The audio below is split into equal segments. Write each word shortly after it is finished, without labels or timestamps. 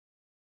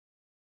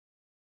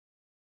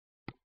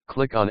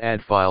Click on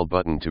Add File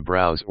button to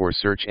browse or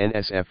search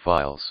NSF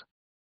files.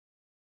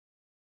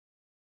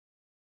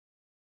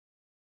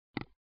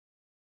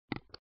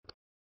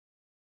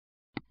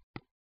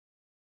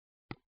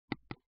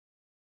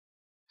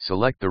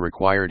 Select the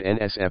required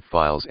NSF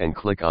files and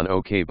click on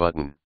OK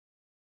button.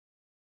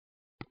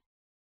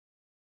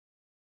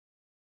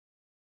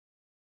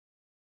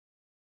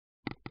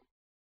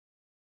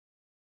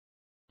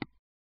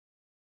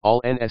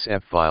 All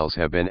NSF files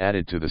have been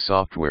added to the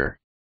software.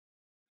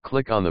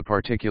 Click on the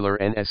particular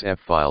NSF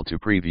file to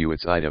preview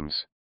its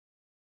items.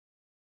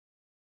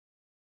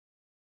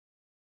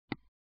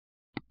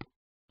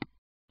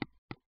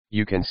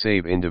 You can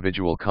save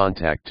individual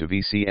contact to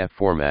VCF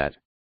format.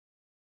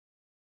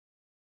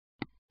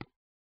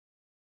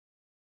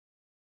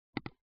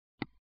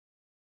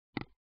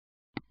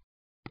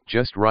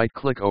 Just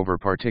right-click over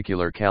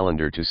particular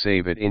calendar to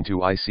save it into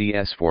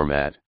ICS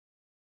format.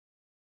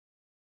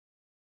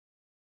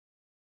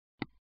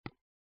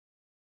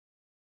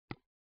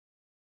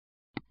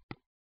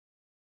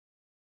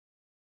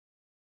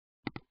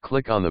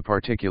 Click on the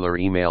particular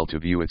email to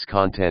view its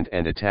content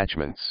and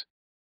attachments.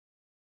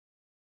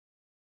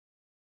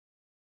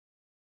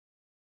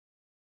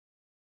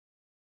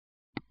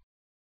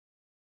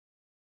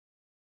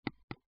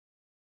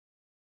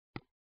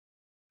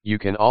 You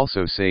can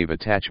also save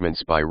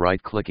attachments by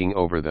right-clicking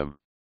over them.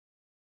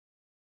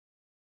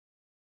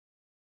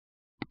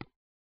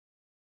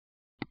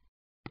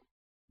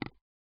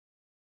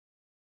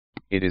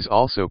 It is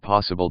also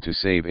possible to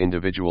save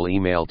individual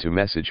email to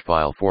message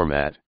file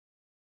format.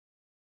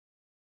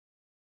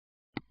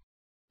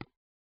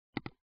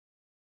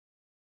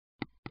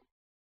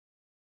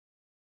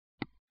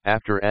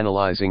 After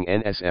analyzing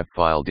NSF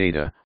file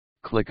data,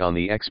 click on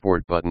the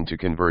Export button to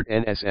convert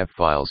NSF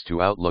files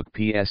to Outlook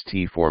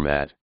PST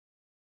format.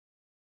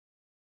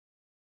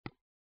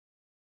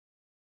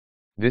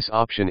 This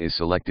option is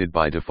selected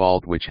by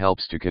default, which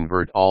helps to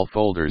convert all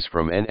folders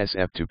from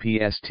NSF to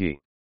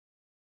PST.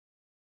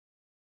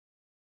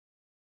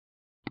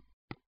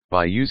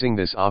 By using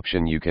this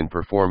option, you can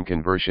perform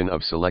conversion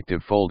of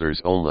selective folders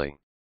only.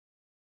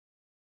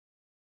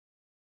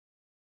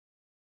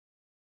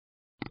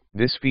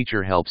 This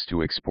feature helps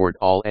to export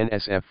all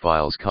NSF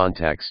files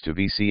contacts to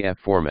VCF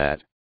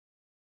format.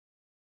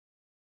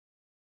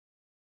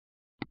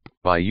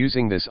 By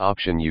using this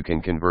option, you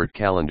can convert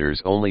calendars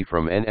only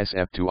from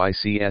NSF to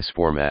ICS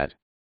format.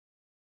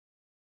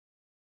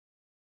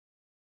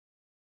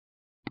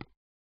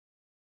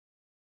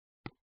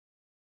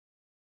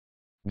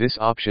 This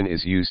option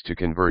is used to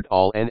convert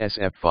all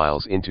NSF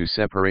files into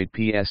separate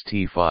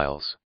PST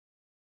files.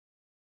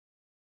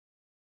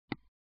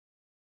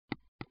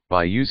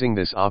 By using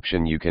this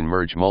option, you can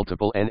merge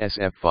multiple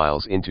NSF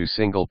files into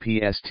single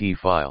PST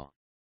file.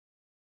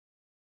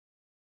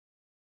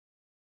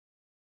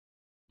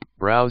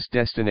 Browse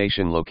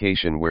destination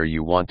location where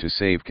you want to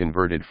save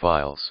converted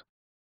files.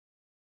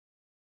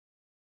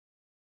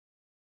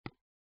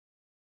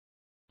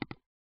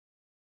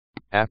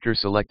 After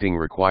selecting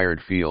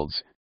required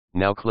fields,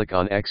 now click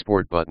on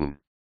Export button.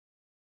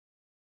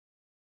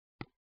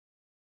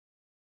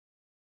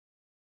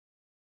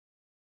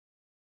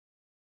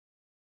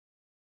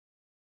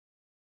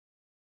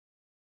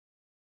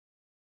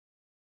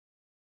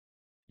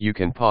 You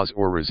can pause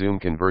or resume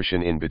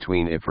conversion in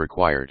between if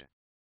required.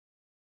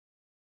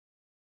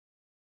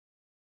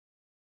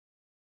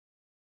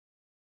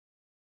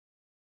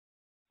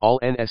 All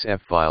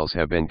NSF files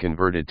have been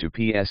converted to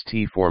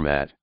PST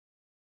format.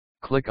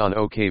 Click on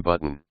OK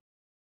button.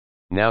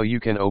 Now you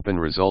can open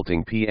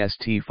resulting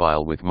PST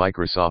file with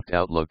Microsoft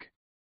Outlook.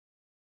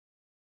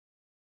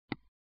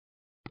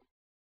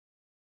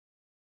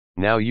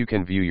 Now you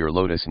can view your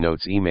Lotus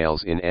Notes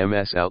emails in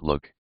MS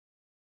Outlook.